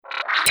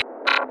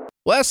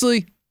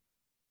Wesley!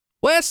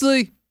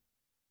 Wesley!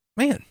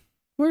 Man,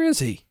 where is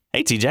he?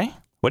 Hey, TJ.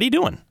 What are you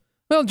doing?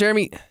 Well,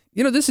 Jeremy,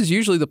 this is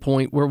usually the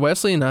point where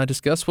Wesley and I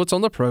discuss what's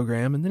on the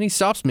program, and then he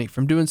stops me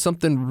from doing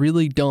something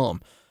really dumb.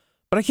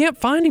 But I can't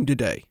find him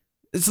today.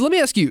 So let me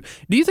ask you,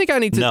 do you think I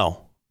need to...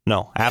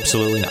 No,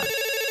 absolutely not.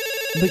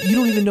 But you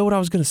don't even know what I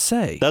was going to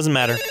say. Doesn't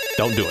matter.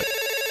 Don't do it.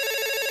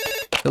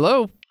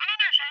 Hello?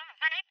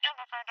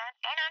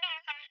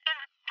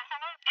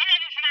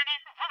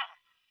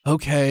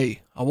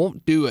 Okay, I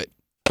won't do it.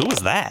 Who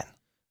was that?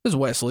 It was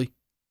Wesley.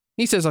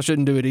 He says I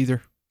shouldn't do it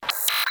either.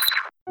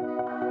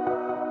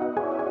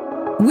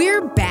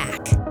 We're back.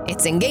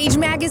 It's Engage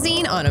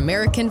Magazine on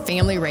American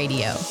Family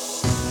Radio.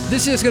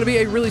 This is going to be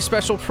a really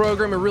special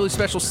program, a really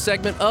special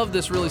segment of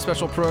this really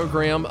special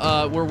program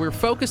where we're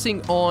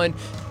focusing on,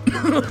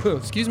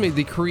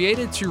 the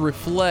Created to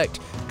Reflect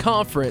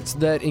conference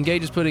that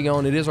Engage is putting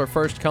on. It is our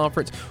first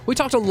conference. We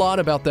talked a lot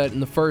about that in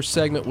the first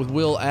segment with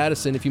Will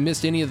Addison. If you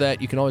missed any of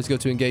that, you can always go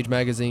to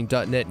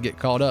engagemagazine.net and get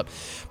caught up.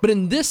 But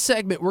in this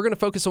segment, we're going to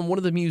focus on one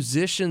of the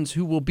musicians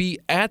who will be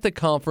at the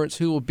conference,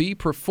 who will be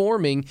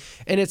performing,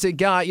 and it's a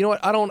guy, you know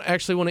what, I don't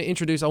actually want to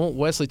introduce, I want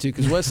Wesley to,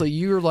 because Wesley,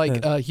 you're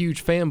like a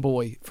huge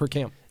fanboy for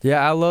Cam.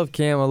 Yeah, I love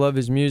Cam. I love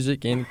his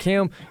music. And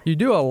Cam, you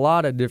do a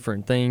lot of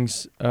different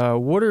things.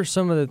 What are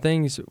some of the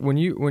things, when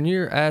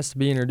you're asked to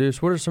be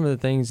introduced, what are some of the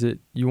things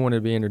that you want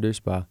to be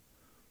introduced by?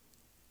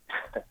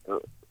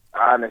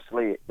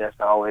 Honestly, that's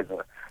always an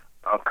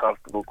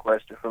uncomfortable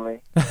question for me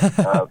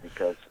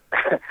because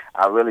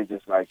I really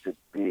just like to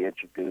be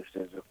introduced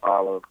as a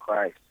follower of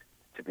Christ,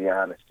 to be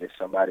honest. Just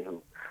somebody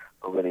who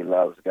really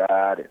loves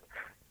God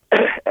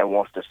and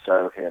wants to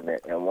serve Him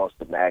and wants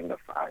to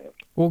magnify Him.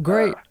 Well,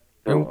 great.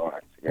 Yeah.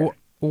 Well,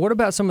 what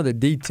about some of the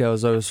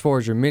details, though, as far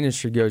as your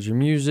ministry goes, your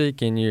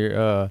music and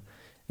your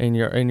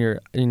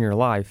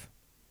life?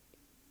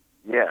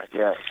 Yeah.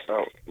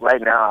 So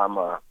right now I'm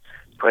a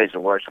praise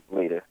and worship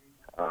leader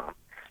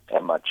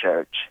at my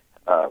church,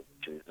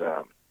 which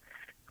has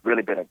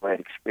really been a great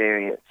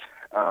experience.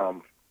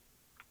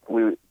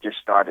 We just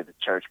started the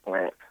church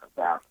plant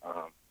about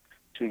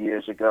 2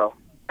 years ago,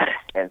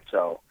 and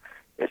so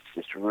it's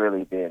just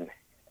really been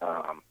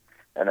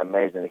an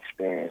amazing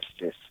experience,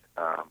 just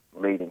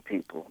leading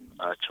people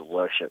to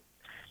worship,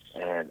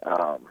 and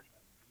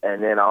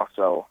then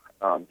also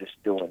just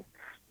doing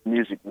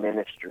music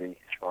ministry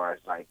as far as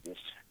like just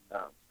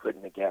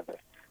putting together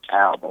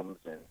albums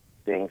and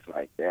things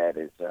like that.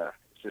 It's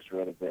just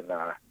really been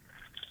I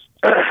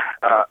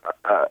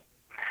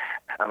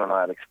don't know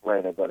how to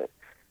explain it, but it's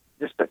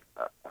just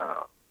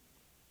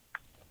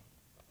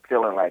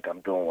feeling like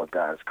I'm doing what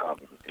God has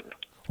called me to do.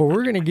 Well,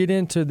 we're going to get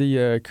into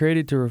the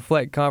Created to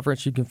Reflect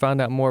conference. You can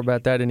find out more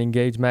about that at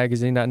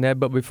engagemagazine.net.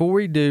 But before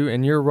we do,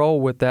 and your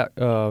role with that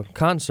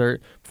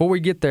concert, before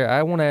we get there,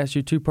 I want to ask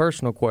you two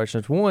personal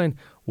questions. One,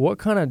 what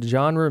kind of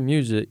genre of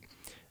music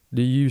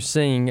do you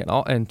sing?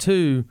 And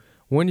two,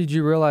 when did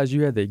you realize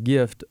you had the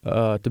gift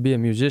to be a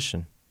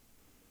musician?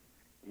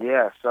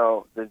 Yeah,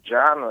 so the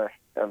genre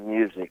of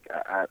music,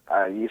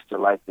 I used to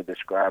like to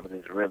describe it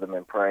as rhythm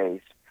and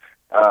praise.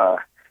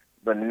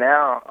 But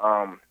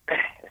now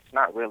it's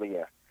not really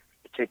a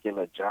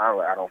particular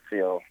genre. I don't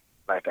feel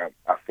like I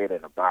fit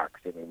in a box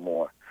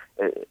anymore.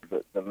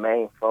 The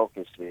main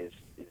focus is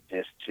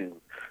just to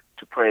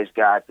praise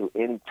God through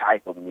any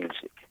type of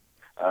music,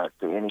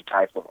 through any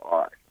type of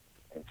art.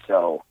 And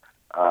so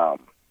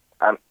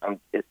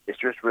it's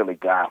just really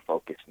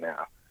God-focused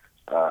now,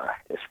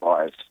 as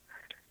far as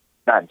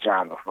not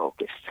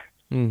genre-focused.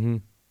 Mm-hmm.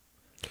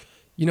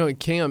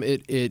 Cam,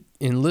 it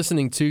in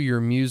listening to your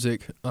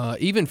music,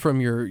 even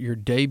from your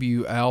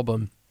debut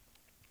album,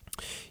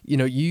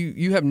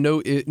 you have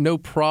no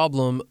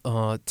problem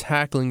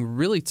tackling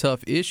really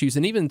tough issues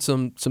and even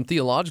some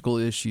theological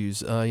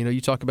issues.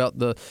 You talk about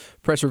the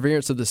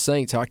perseverance of the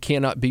saints, how I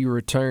cannot be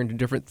returned, and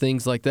different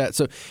things like that.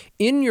 So,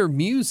 in your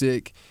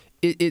music,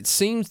 it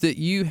seems that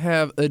you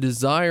have a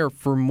desire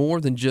for more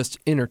than just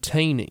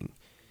entertaining.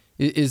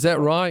 Is that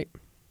right?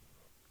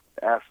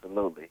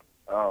 Absolutely.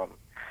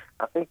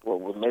 I think what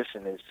we're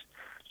missing is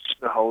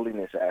the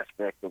holiness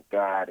aspect of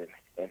God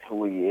and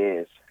who He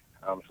is.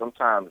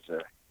 Sometimes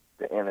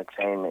the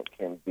entertainment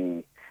can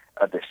be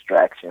a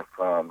distraction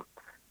from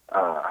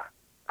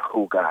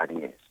who God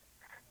is.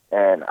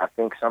 And I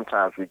think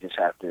sometimes we just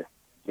have to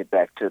get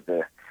back to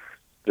the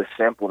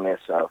simpleness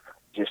of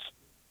just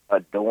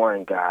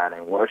adoring God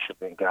and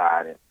worshiping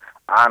God and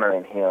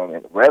honoring Him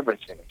and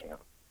reverencing Him.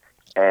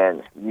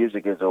 And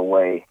music is a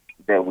way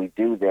that we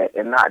do that,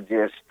 and not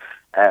just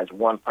as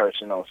one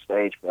person on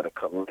stage, but a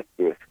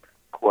collective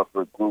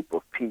corporate group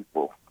of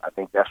people. I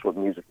think that's what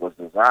music was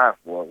designed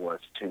for, was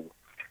to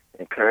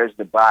encourage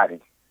the body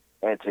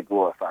and to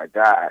glorify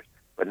God,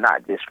 but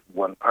not just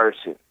one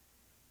person,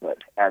 but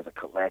as a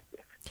collective.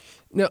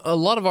 Now, a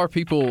lot of our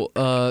people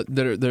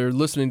that are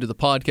listening to the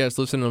podcast,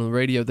 listening on the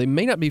radio, they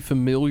may not be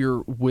familiar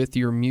with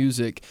your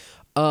music.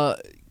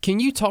 Can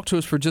you talk to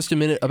us for just a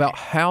minute about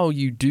how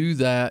you do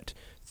that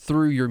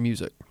through your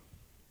music?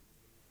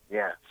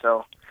 Yeah,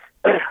 so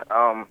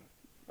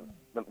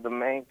the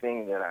main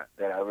thing that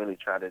I really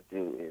try to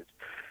do is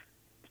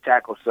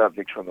tackle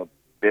subjects from a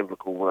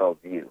biblical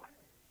worldview.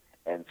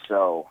 And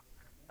so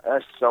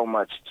there's so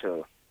much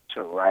to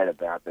write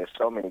about. There's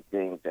so many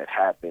things that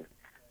happen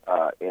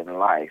in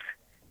life.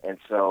 And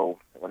so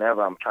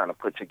whenever I'm trying to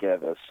put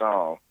together a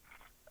song,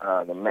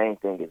 the main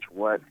thing is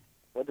what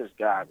does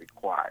God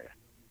require?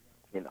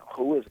 You know,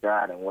 who is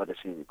God and what does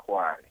he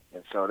require?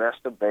 And so that's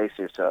the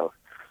basis of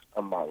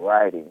my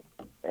writing,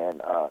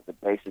 and the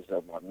basis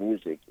of my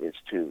music is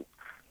to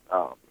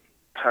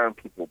turn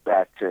people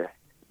back to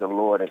the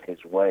Lord and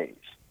his ways.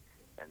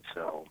 And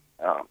so,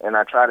 and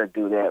I try to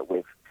do that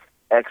with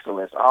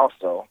excellence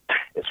also,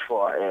 as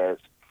far as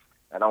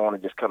I don't want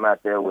to just come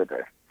out there with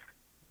a,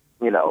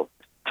 you know,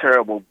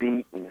 terrible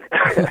beat and,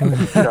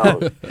 you know,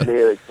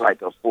 lyrics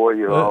like a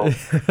 4-year-old,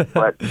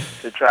 but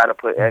to try to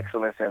put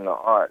excellence in the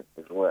art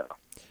as well.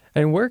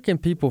 And where can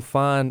people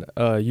find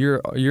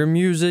your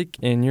music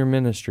and your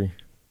ministry?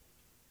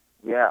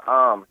 Yeah,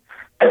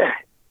 the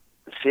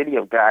City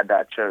of God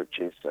Church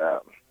is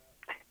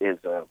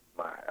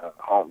my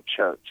home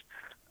church,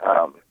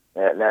 and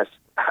that's,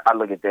 I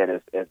look at that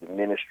as the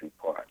ministry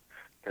part,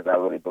 because I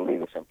really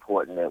believe it's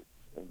important that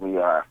we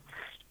are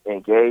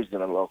engaged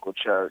in a local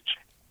church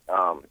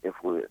if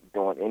we're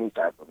doing any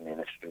type of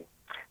ministry.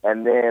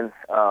 And then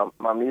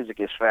my music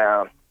is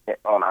found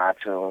on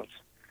iTunes.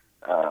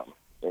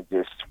 And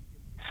just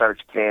search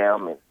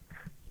Cam and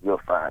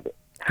you'll find it.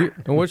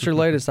 And what's your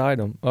latest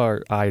item?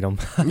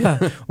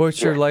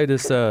 What's your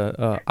latest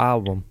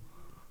album?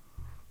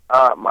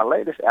 My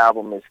latest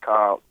album is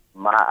called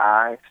My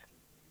Eyes.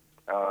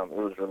 It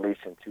was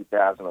released in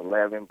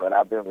 2011, but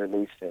I've been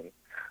releasing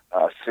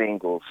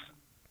singles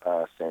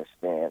since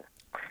then.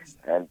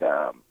 And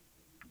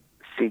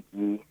Seek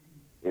Ye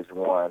is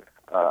one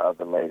of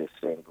the latest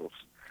singles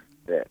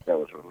that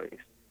was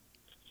released.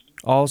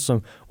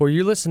 Awesome. Well,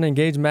 you're listening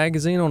to Engage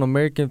Magazine on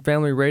American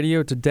Family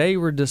Radio. Today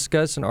we're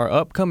discussing our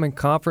upcoming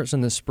conference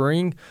in the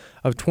spring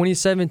of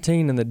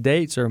 2017, and the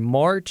dates are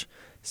March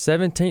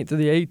 17th through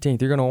the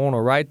 18th. You're going to want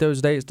to write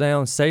those dates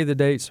down, say the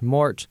dates,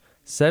 March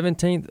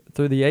 17th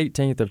through the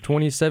 18th of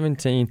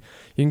 2017.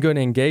 You can go to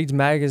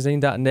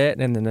engagemagazine.net,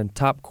 and in the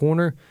top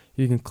corner,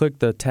 you can click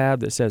the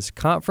tab that says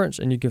Conference,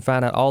 and you can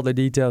find out all the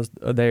details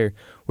there.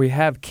 We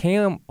have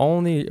Cam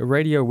on the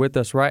radio with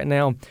us right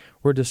now.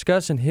 We're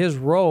discussing his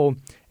role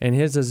and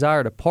his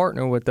desire to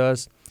partner with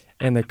us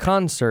in the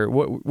concert.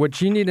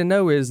 What you need to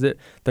know is that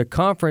the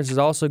conference is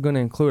also going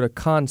to include a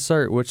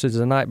concert, which is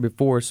the night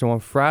before. So on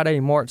Friday,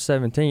 March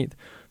 17th,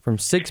 from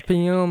 6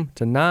 p.m.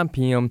 to 9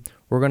 p.m.,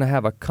 we're going to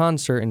have a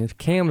concert, and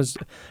Cam has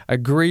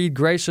agreed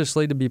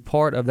graciously to be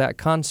part of that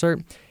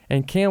concert.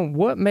 And Cam,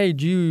 what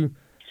made you,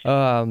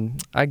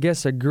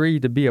 agree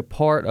to be a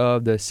part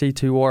of the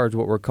C2R, is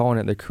what we're calling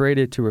it, the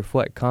Created to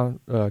Reflect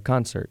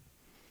concert?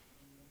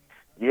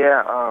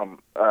 Yeah,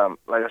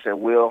 like I said,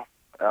 Will,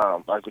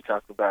 like we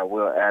talked about,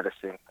 Will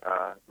Addison,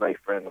 great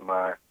friend of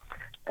mine,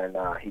 and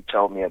he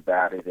told me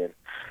about it, and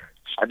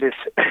I just,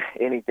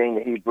 anything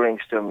that he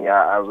brings to me,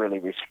 I really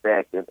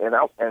respect it,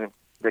 and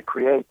the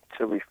Create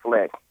to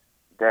Reflect,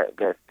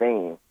 that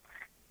theme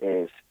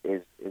is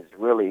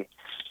really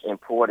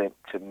important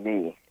to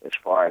me as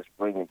far as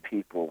bringing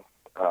people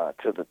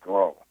to the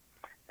throne,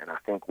 and I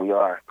think we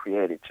are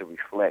created to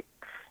reflect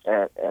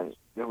and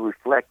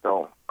reflect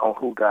on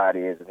who God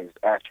is and his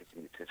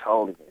attributes, his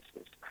holiness,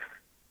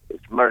 his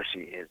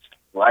mercy, his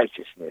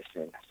righteousness.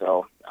 And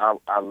so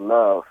I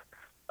love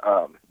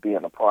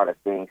being a part of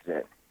things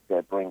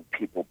that bring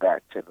people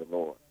back to the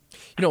Lord.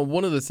 You know,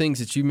 one of the things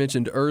that you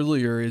mentioned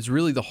earlier is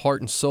really the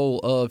heart and soul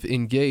of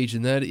Engage,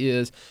 and that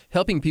is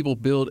helping people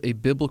build a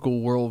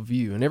biblical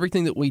worldview. And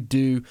everything that we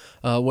do,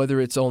 whether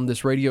it's on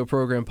this radio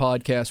program,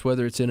 podcast,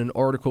 whether it's in an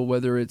article,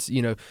 whether it's,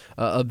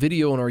 a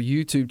video on our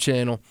YouTube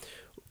channel,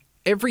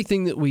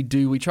 everything that we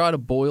do, we try to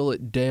boil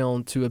it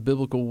down to a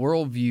biblical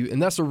worldview.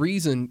 And that's the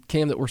reason,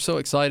 Cam, that we're so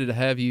excited to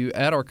have you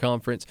at our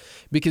conference,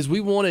 because we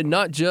wanted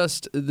not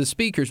just the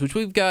speakers, which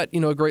we've got,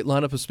 a great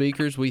lineup of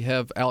speakers. We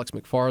have Alex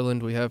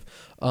McFarland. We have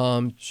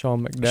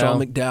Sean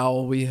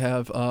McDowell. We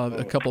have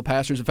a couple of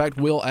pastors. In fact,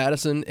 Will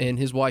Addison and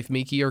his wife,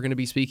 Miki, are going to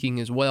be speaking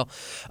as well.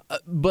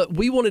 But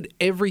we wanted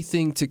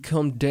everything to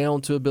come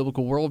down to a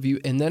biblical worldview,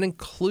 and that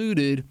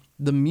included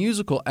the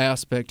musical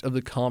aspect of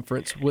the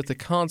conference with the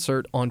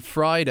concert on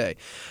Friday.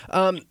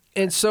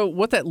 And so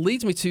what that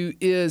leads me to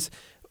is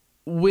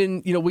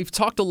when, we've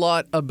talked a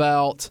lot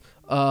about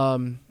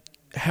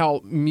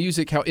how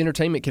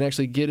entertainment can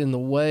actually get in the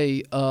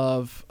way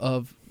of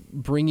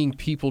bringing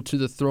people to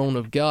the throne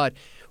of God.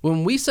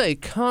 When we say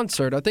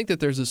concert, I think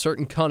that there's a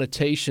certain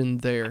connotation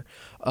there,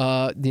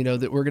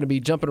 that we're going to be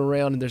jumping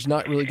around and there's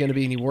not really going to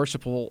be any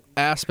worshipful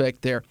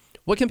aspect there.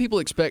 What can people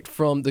expect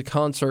from the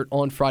concert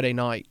on Friday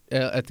night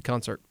at the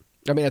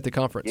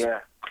conference? Yeah,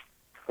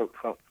 for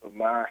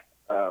my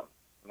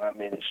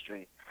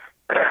ministry,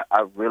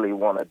 I really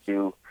want to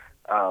do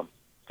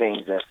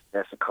things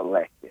that's a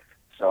collective.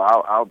 So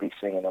I'll be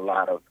singing a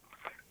lot of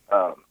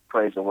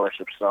praise and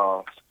worship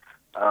songs.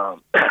 I'll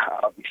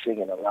be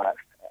singing a lot.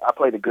 I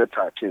play the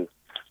guitar too,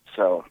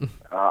 So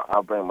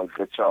I'll bring my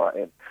guitar,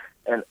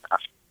 and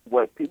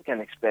what people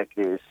can expect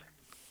is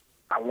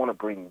I want to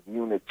bring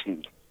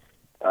unity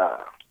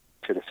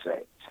to the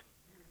saints,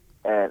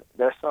 and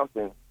there's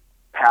something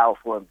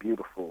powerful and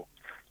beautiful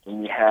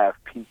when you have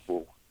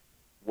people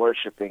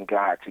worshiping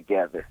God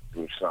together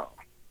through song.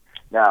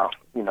 Now,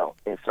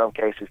 in some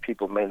cases,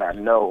 people may not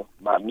know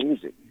my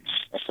music,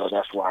 and so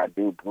that's why I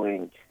do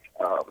bring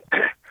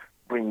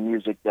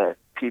music that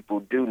people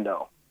do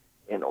know,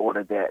 in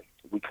order that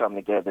we come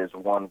together as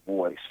one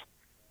voice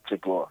to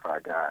glorify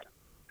God.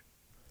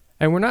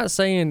 And we're not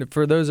saying,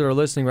 for those that are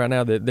listening right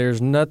now, that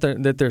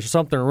there's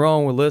something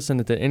wrong with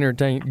listening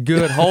to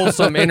good,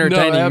 wholesome,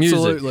 entertaining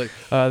absolutely. music.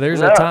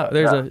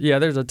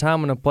 There's a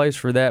time and a place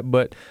for that,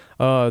 but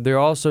there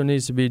also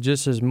needs to be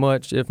just as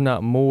much, if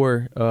not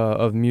more,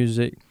 of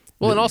music.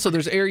 Well, and also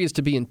there's areas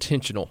to be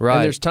intentional. Right.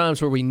 And there's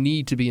times where we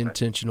need to be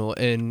intentional.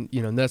 And,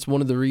 and that's one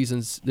of the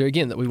reasons, there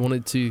again, that we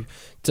wanted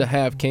to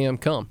have Cam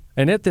come.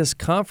 And at this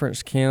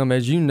conference, Cam,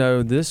 as you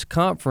know, this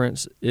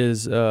conference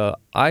is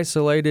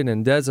isolated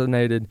and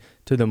designated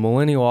to the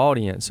millennial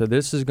audience. So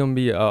this is going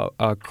to be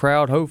a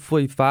crowd,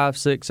 hopefully 500,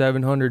 600,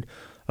 700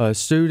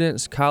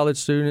 students, college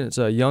students,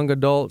 young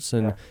adults,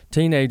 and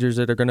teenagers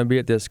that are going to be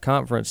at this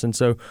conference. And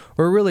so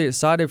we're really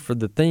excited for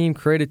the theme,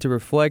 Created to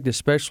Reflect,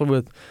 especially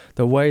with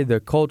the way the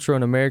culture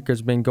in America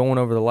has been going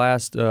over the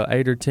last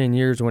 8 or 10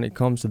 years when it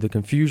comes to the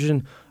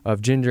confusion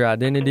of gender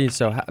identity.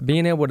 So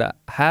being able to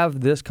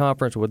have this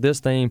conference with this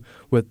theme,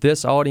 with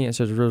this audience,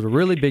 is a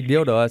really big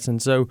deal to us.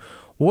 And so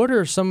what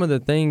are some of the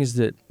things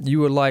that you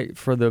would like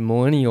for the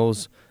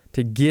millennials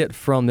to get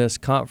from this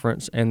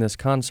conference and this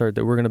concert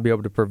that we're going to be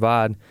able to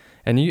provide?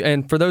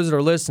 And for those that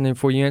are listening,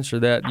 before you answer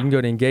that, you can go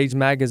to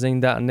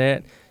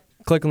engagemagazine.net,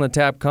 click on the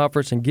tab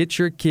conference, and get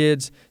your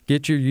kids,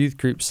 get your youth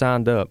group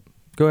signed up.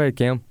 Go ahead,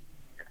 Cam.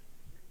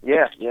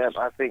 Yeah.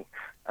 I think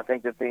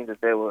the thing that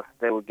they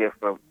will get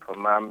from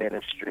my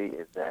ministry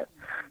is that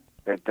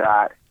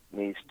God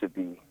needs to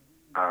be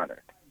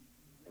honored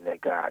and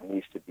that God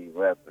needs to be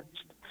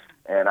reverenced.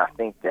 And I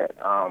think that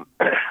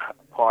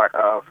part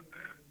of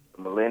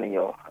the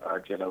millennial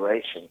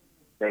generation,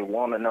 they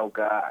want to know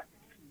God.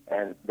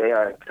 And they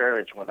are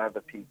encouraged when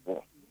other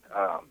people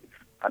are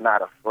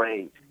not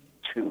afraid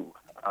to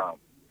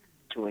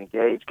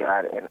engage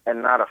God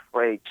and not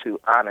afraid to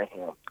honor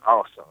Him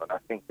also. And I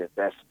think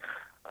that's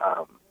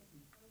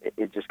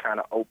it just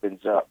kind of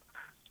opens up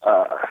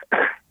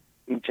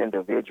each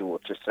individual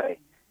to say,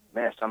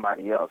 man,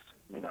 somebody else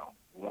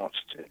wants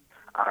to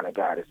honor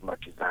God as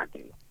much as I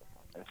do.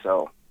 And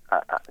so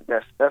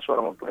that's what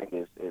I'm gonna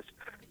bring is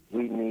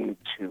we need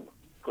to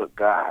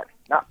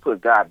not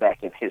put God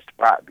back in His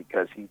spot,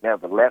 because He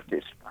never left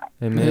His spot.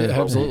 Amen.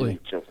 Yeah, absolutely.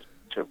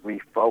 To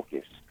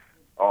refocus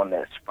on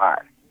that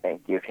spot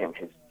and give Him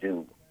His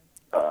due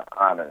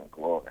honor and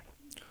glory.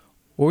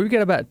 Well, we've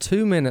got about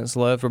 2 minutes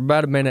left, or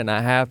about a minute and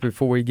a half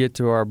before we get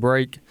to our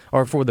break,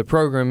 or before the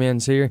program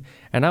ends here.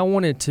 And I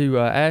wanted to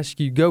ask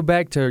you, go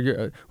back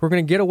to we're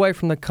going to get away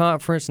from the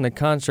conference and the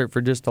concert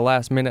for just the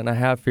last minute and a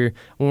half here.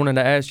 I wanted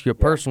to ask you a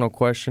personal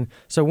question.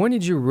 So when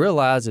did you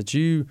realize that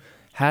you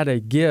had a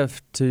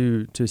gift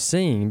to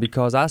sing?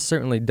 Because I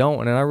certainly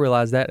don't, and I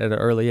realized that at an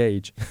early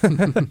age. I'm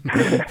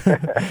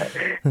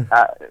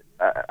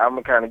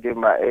going to kind of give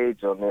my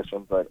age on this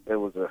one, but it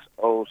was an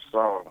old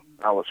song.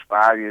 I was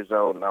 5 years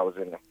old, and I was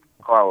in the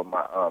car with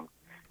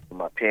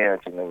my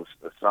parents, and it was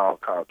a song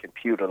called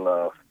Computer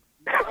Love.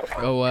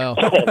 Oh, wow.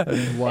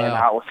 And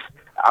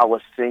I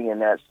was singing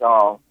that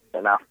song,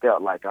 and I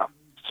felt like I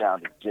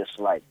sounded just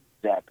like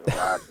Zachary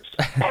Rogers.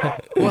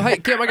 Well, hey,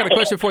 Kim, I got a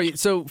question for you.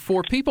 So,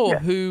 for people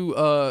who,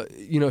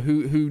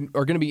 who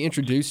are going to be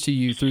introduced to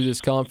you through this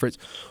conference,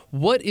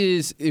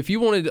 if you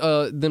wanted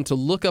them to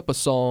look up a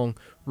song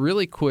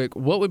really quick,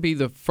 what would be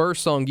the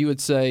first song you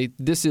would say,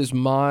 this is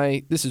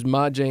my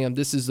jam,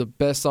 this is the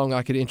best song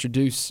I could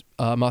introduce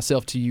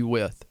myself to you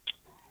with?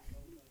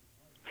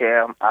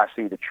 Cam, I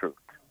See the Truth.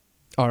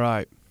 All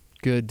right,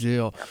 good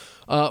deal.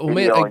 On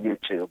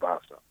YouTube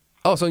also.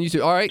 Oh, it's on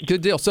YouTube. All right,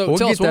 good deal. So we'll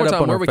tell us one more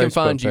time where we can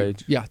find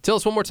page. you. Yeah, tell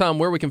us one more time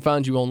where we can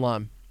find you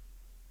online.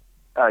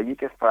 You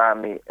can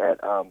find me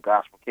at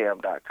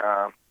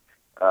gospelcam.com,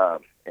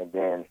 and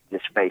then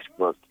just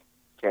Facebook,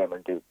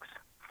 Cameron Dukes.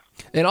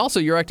 And also,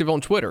 you're active on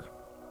Twitter.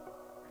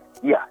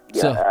 Yeah,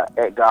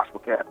 at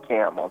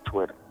gospelcam on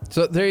Twitter.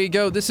 So there you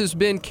go. This has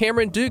been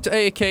Cameron Dukes,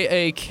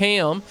 a.k.a.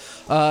 Cam.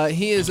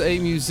 He is a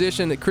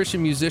musician, a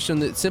Christian musician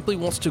that simply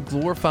wants to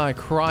glorify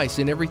Christ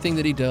in everything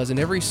that he does, in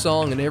every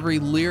song and every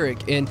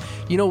lyric. And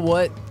you know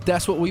what?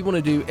 That's what we want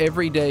to do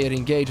every day at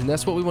Engage, and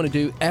that's what we want to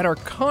do at our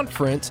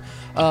conference,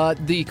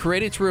 the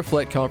Created to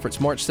Reflect Conference,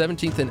 March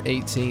 17th and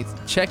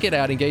 18th. Check it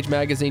out,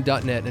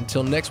 engagemagazine.net.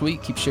 Until next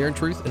week, keep sharing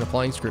truth and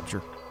applying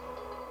Scripture.